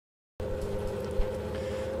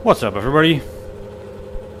What's up, everybody?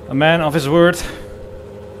 A man of his word,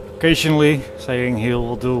 occasionally saying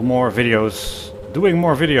he'll do more videos, doing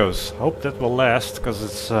more videos. Hope that will last, because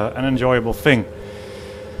it's an enjoyable thing.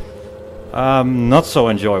 Not so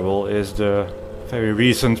enjoyable is the very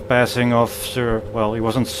recent passing of Sir, well, he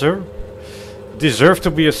wasn't Sir, deserved to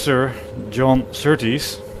be a Sir, John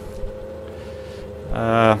Surtees,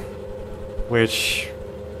 which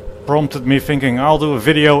prompted me thinking I'll do a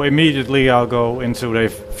video immediately. I'll go into the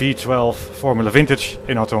V12 Formula Vintage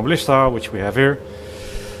in Automobilista, which we have here.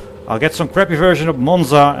 I'll get some crappy version of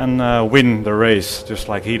Monza and win the race, just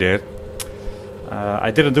like he did.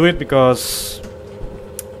 I didn't do it because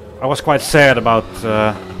I was quite sad about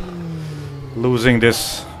losing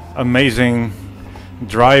this amazing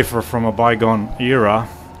driver from a bygone era.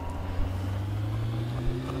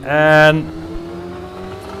 And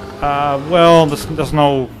well, there's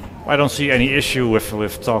no, I don't see any issue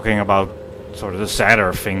with talking about sort of the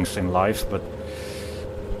sadder things in life, but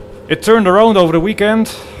it turned around over the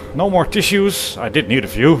weekend. No more tissues. I did need a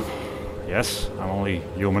few. Yes, I'm only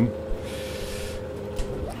human.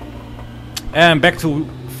 And back to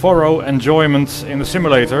thorough enjoyment in the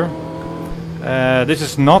simulator. This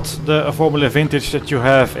is not the Formula Vintage that you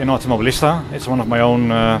have in Automobilista. It's one of my own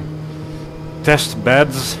test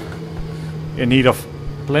beds in need of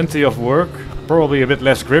plenty of work. Probably a bit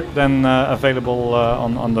less grip than available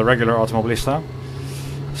on the regular Automobilista.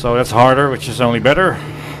 So that's harder, which is only better.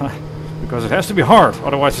 Because it has to be hard,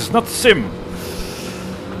 otherwise it's not sim.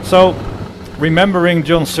 So, remembering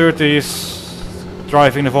John Surtees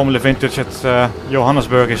driving the Formula Vintage at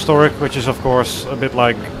Johannesburg Historic, which is of course a bit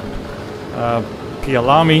like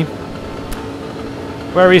Kyalami,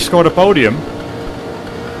 where he scored a podium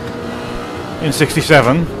in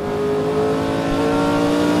 '67.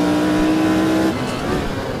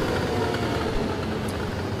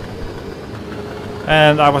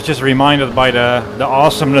 And I was just reminded by the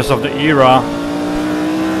awesomeness of the era.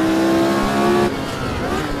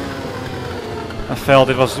 I felt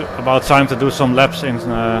it was about time to do some laps in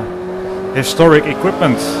historic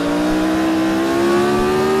equipment.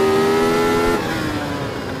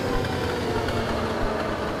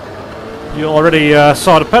 You already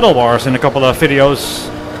saw the pedal bars in a couple of videos,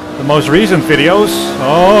 the most recent videos.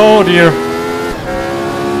 Oh dear.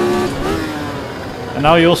 And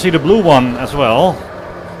now you'll see the blue one as well,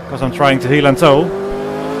 because I'm trying to heel and toe.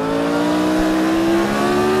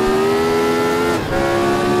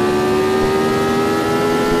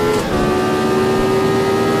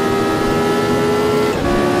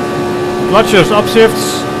 Clutches,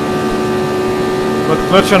 upshifts, but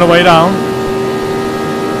clutch on the way down.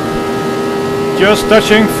 Just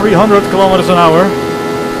touching 300 kilometers an hour.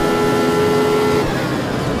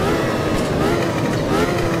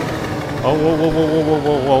 Oh, whoa, whoa, whoa, whoa,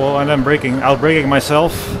 whoa, whoa, whoa, and then outbraking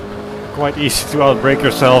myself. Quite easy to outbrake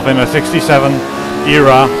yourself in a '67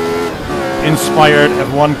 era inspired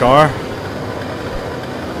F1 car.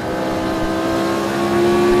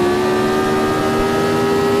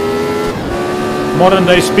 Modern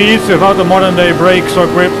day speeds without the modern day brakes or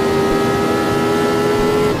grip.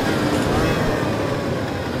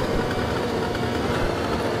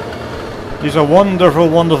 These are wonderful,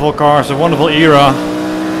 wonderful cars, a wonderful era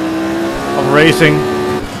of racing,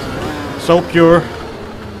 so pure.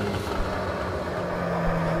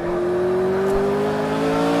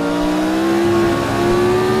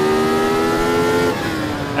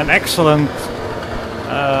 An excellent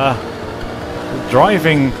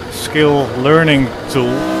driving skill learning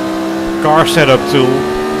tool, car setup tool,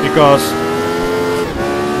 because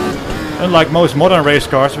unlike most modern race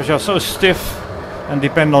cars, which are so stiff and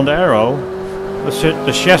depend on the aero,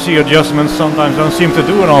 the chassis adjustments sometimes don't seem to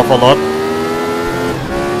do an awful lot.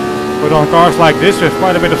 But on cars like this with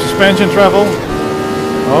quite a bit of suspension travel,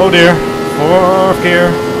 oh dear, 4th gear,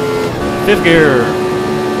 5th gear,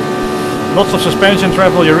 lots of suspension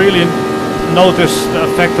travel, you really notice the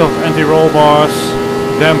effect of anti-roll bars,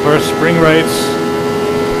 dampers, spring rates.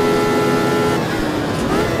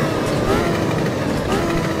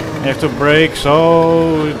 You have to brake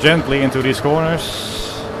so gently into these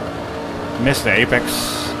corners. Miss the apex,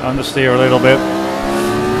 understeer a little bit.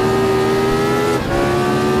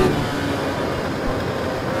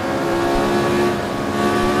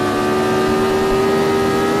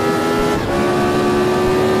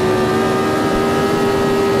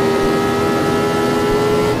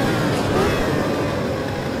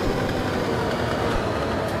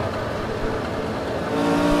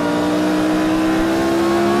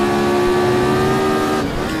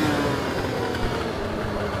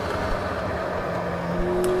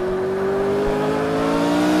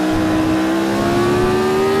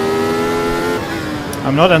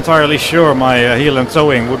 I'm not entirely sure my heel and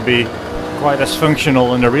towing would be quite as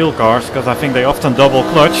functional in the real cars, because I think they often double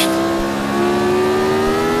clutched.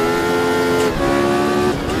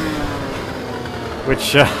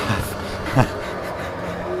 Which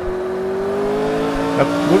that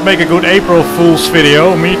would make a good April Fool's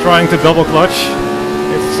video, me trying to double clutch.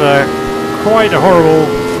 It's quite a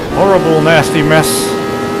horrible, nasty mess.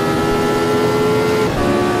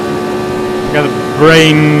 Got a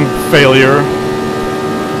brain failure.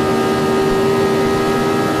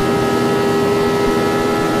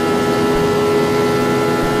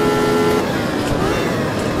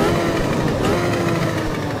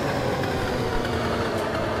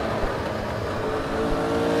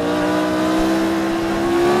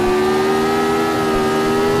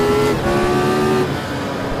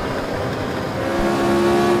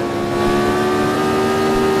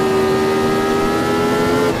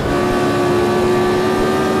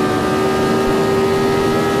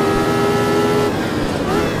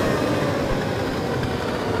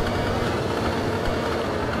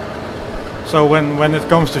 So when it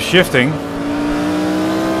comes to shifting,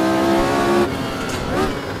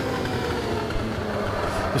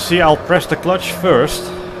 you see, I'll press the clutch first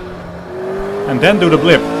and then do the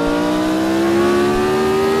blip.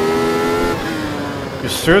 You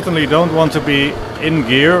certainly don't want to be in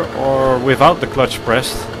gear or without the clutch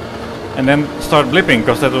pressed and then start blipping,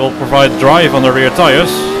 because that will provide drive on the rear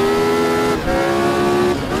tires.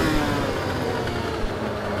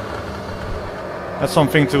 That's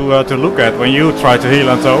something to look at when you try to heel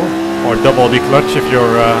and tow, or double the clutch if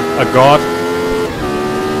you're a god.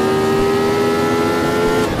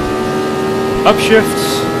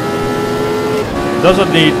 Upshifts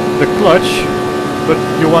doesn't need the clutch, but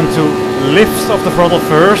you want to lift off the throttle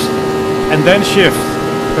first and then shift,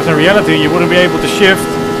 because in reality you wouldn't be able to shift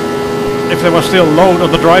if there was still load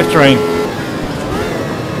on the drivetrain.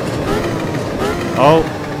 Oh,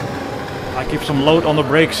 I keep some load on the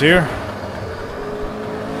brakes here.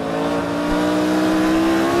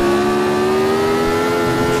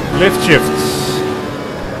 Lift shifts.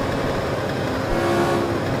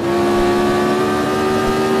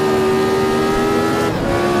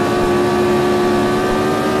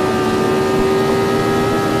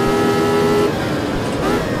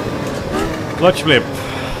 Clutch blip.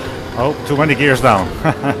 Oh, too many gears down.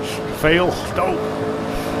 Fail. No.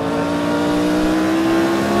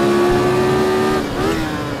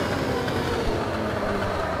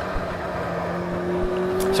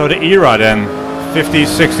 So the era then. 50s,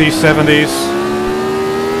 60s, 70s.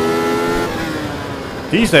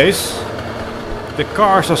 These days, the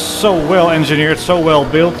cars are so well engineered, so well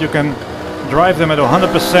built, you can drive them at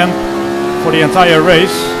 100% for the entire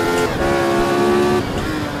race.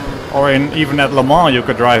 Or even at Le Mans you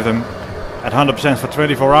could drive them at 100% for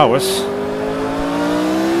 24 hours.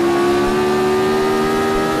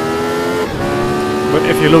 But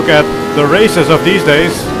if you look at the races of these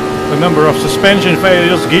days, the number of suspension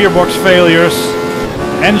failures, gearbox failures,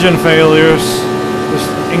 engine failures, it's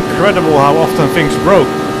incredible how often things broke.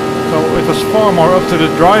 So it was far more up to the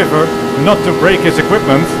driver not to break his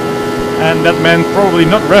equipment, and that meant probably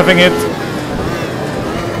not revving it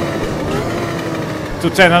to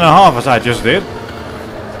 10.5 as I just did.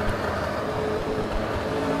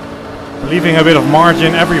 Leaving a bit of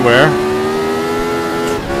margin everywhere.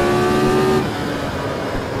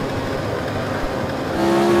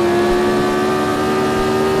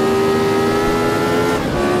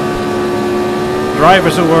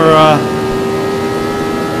 Drivers who were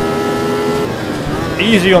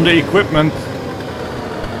easy on the equipment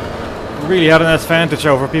really had an advantage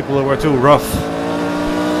over people who were too rough.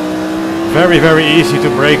 Very, very easy to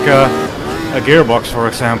break a gearbox, for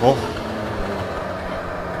example.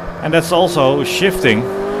 And that's also shifting,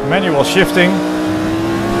 manual shifting.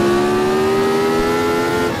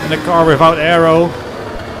 In a car without aero,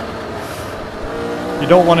 you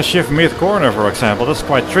don't want to shift mid-corner, for example. That's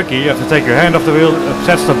quite tricky. You have to take your hand off the wheel, it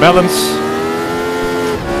upsets the balance.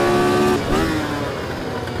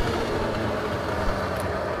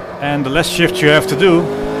 And the less shifts you have to do,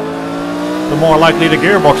 the more likely the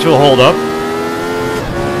gearbox will hold up.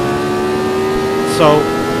 So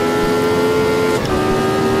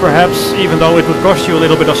perhaps, even though it would cost you a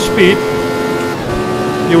little bit of speed,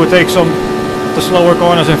 you would take the slower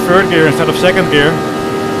corners in third gear instead of second gear,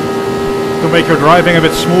 to make your driving a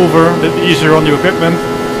bit smoother, a bit easier on the equipment.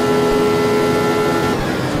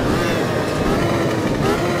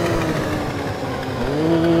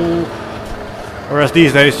 Ooh. Whereas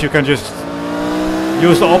these days you can just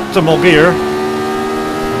use the optimal gear,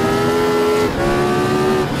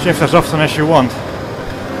 shift as often as you want.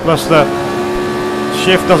 Plus the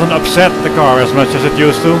shift doesn't upset the car as much as it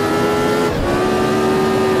used to.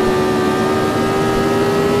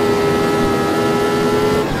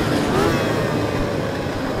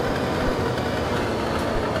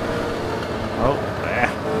 Oh,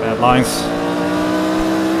 bad lines.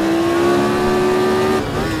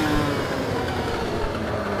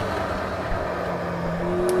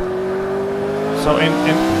 So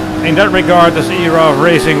in that regard, this era of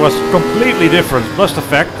racing was completely different, plus the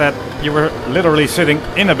fact that you were literally sitting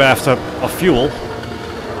in a bathtub of fuel.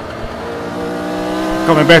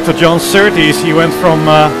 Coming back to John Surtees, he went from,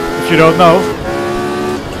 if you don't know,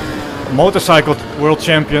 motorcycle world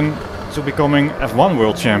champion to becoming F1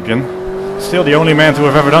 world champion. Still the only man to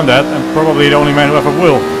have ever done that, and probably the only man who ever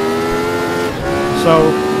will. So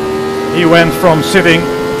he went from sitting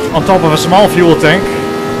on top of a small fuel tank,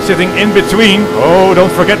 sitting in between, oh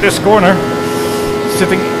don't forget this corner,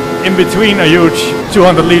 sitting in between a huge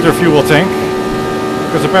 200-liter fuel tank,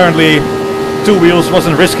 because apparently 2 wheels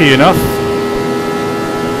wasn't risky enough.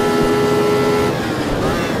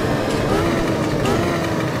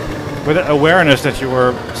 With the awareness that you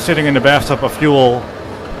were sitting in the bathtub of fuel,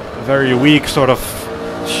 a very weak sort of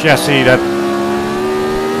chassis that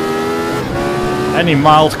any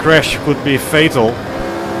mild crash could be fatal.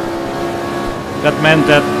 That meant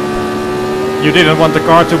that you didn't want the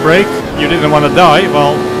car to break, you didn't want to die.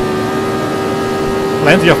 Well,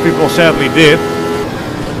 plenty of people sadly did.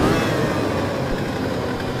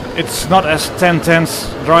 It's not as tense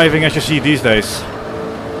driving as you see these days.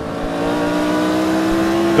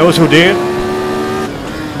 Those who did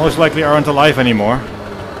most likely aren't alive anymore.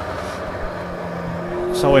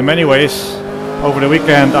 So in many ways, over the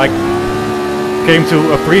weekend I came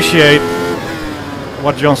to appreciate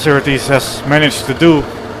what John Surtees has managed to do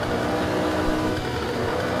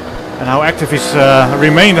and how active he's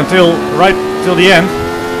remained until right till the end.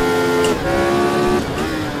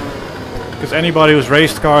 Because anybody who's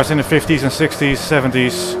raced cars in the 50s and 60s,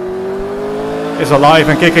 70s is alive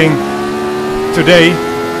and kicking today.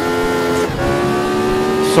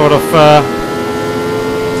 Sort of,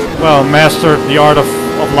 well, mastered the art of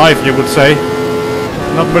life, you would say.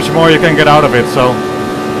 Not much more you can get out of it, so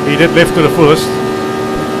he did live to the fullest.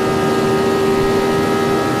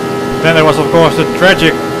 Then there was of course the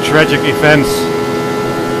tragic events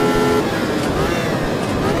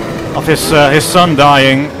of his son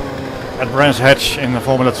dying at Brands Hatch in the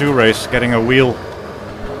Formula 2 race, getting a wheel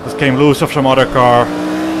that came loose of some other car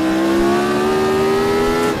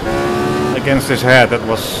against his head. That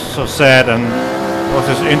was so sad. And there was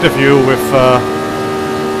this interview with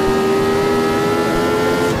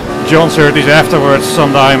John Surtees afterwards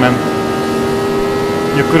sometime, and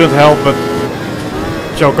you couldn't help but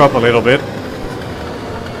choke up a little bit.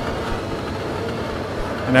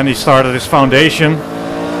 And then he started his foundation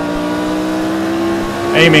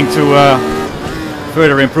aiming to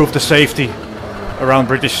further improve the safety around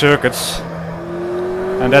British circuits,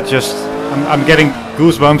 and that just I'm getting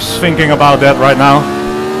goosebumps thinking about that right now.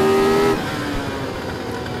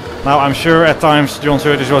 Now I'm sure at times John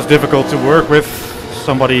Surtees was difficult to work with,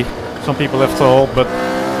 some people have told, but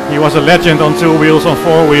he was a legend on 2 wheels, on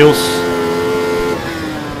 4 wheels,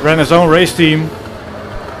 ran his own race team.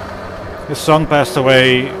 His son passed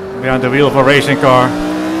away behind the wheel of a racing car,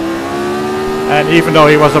 and even though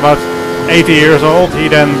he was about 80 years old, he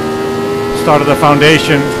then started a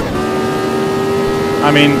foundation.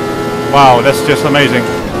 I mean, wow, that's just amazing.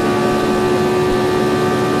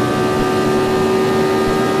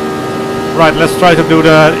 Right, let's try to do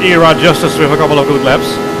the era justice with a couple of good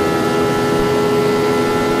laps.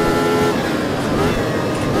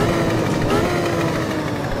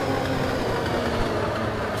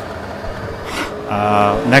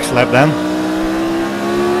 Next lap then.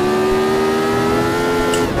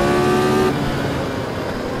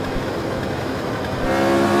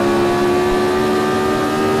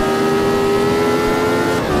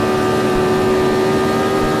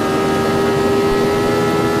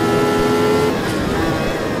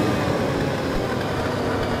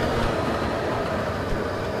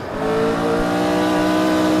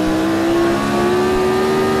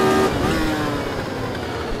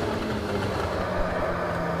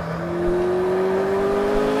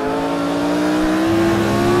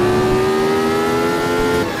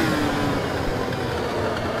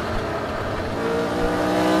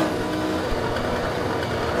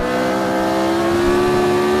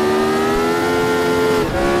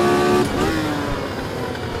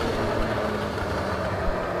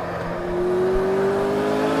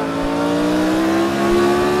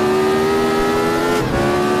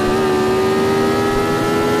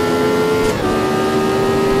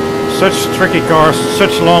 such tricky cars,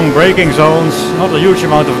 such long braking zones, not a huge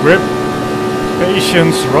amount of grip.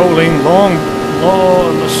 Patience, rolling,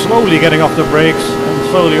 slowly getting off the brakes and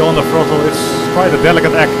slowly on the throttle. It's quite a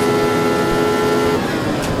delicate act.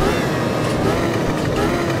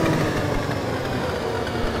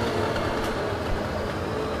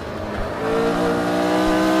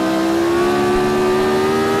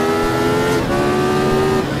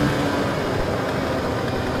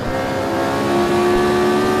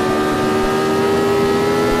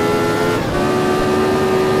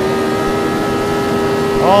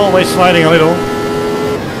 Always sliding a little.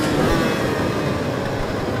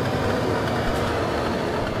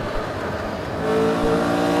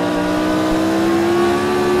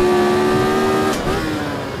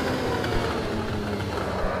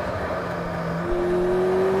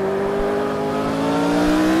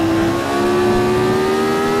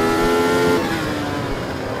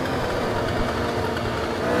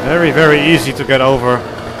 Very, very easy to get over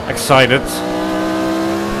excited.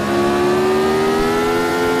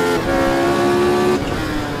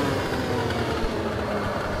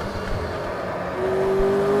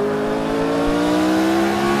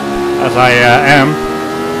 As I am.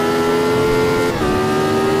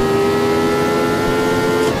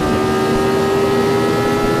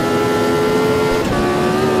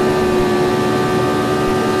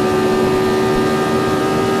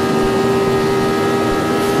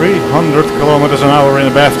 "300 kilometers an hour in a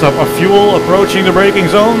bathtub of fuel approaching the braking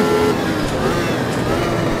zone."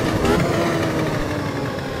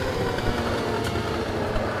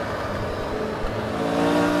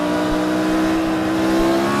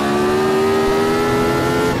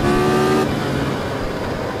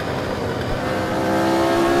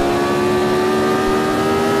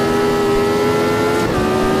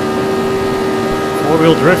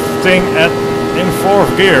 Four-wheel drifting in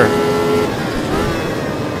fourth gear.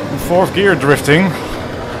 Fourth gear drifting,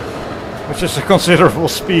 which is a considerable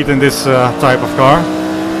speed in this type of car.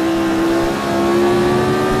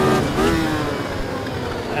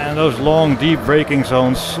 And those long deep braking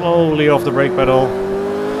zones, slowly off the brake pedal,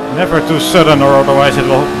 never too sudden or otherwise it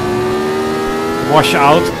will wash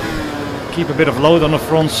out. Keep a bit of load on the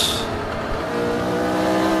fronts.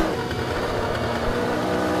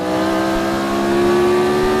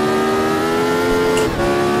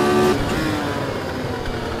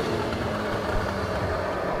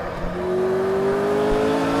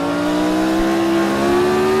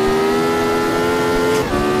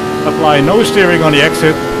 Apply no steering on the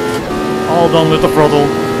exit, all done with the throttle.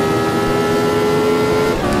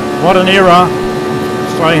 What an era.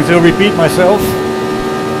 Starting to repeat myself.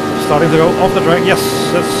 Starting to go off the track. Yes,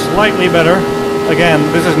 that's slightly better. Again,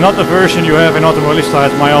 this is not the version you have in Automobilista,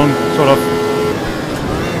 it's my own sort of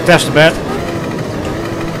test bed.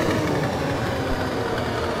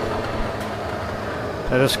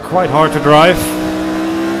 That is quite hard to drive.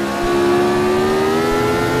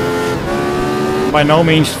 By no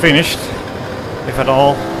means finished, if at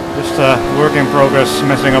all, just a work in progress,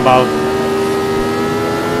 messing about.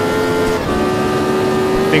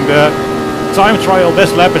 I think the time trial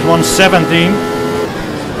best lap is 1:17,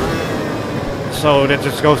 so that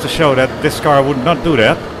just goes to show that this car would not do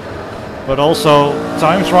that. But also,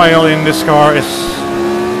 time trial in this car is,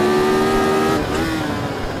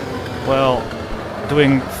 well,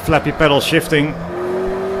 doing flappy pedal shifting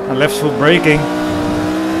and left foot braking.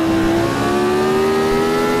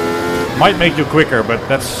 Might make you quicker, but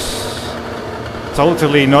that's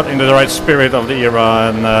totally not in the right spirit of the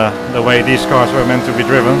era and the way these cars were meant to be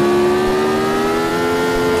driven.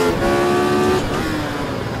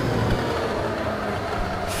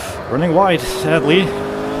 Running wide, sadly.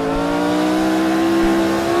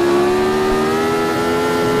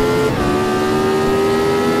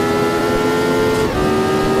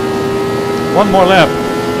 One more lap.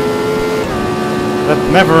 That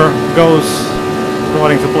never goes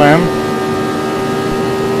according to plan.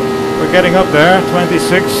 We're getting up there,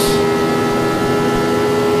 26.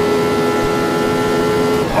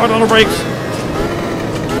 Hard on the brakes.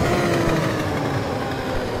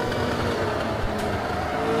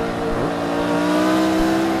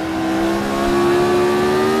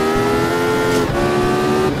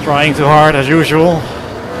 Trying too hard as usual.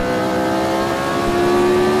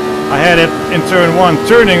 I had it in turn 1,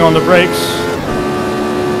 turning on the brakes.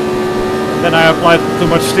 Then I applied too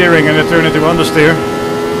much steering and it turned into understeer.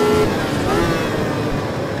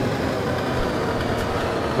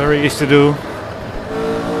 Very easy to do.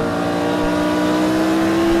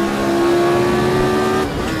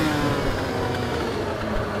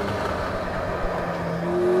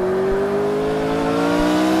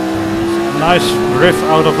 Nice drift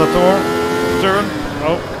out of the turn.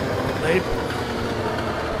 Oh.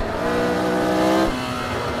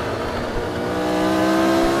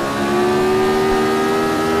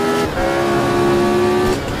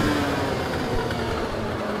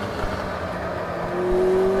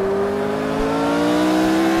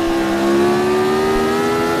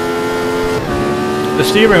 the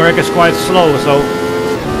steering rack is quite slow, so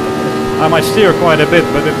I might steer quite a bit,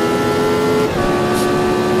 but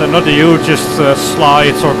they're not the hugest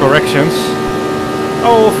slides or corrections.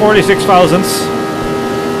 Oh, 46 thousandths.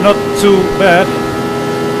 Not too bad.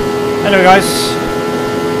 Anyway, guys.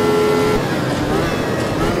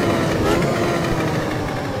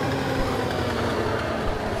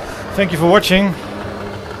 Thank you for watching.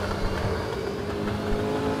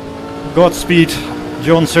 Godspeed,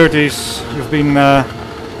 John Surtees. You've been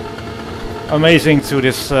amazing to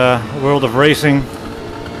this world of racing.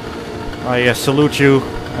 I salute you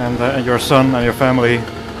and your son and your family.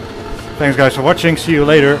 Thanks guys for watching. See you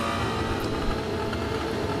later.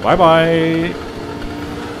 Bye bye.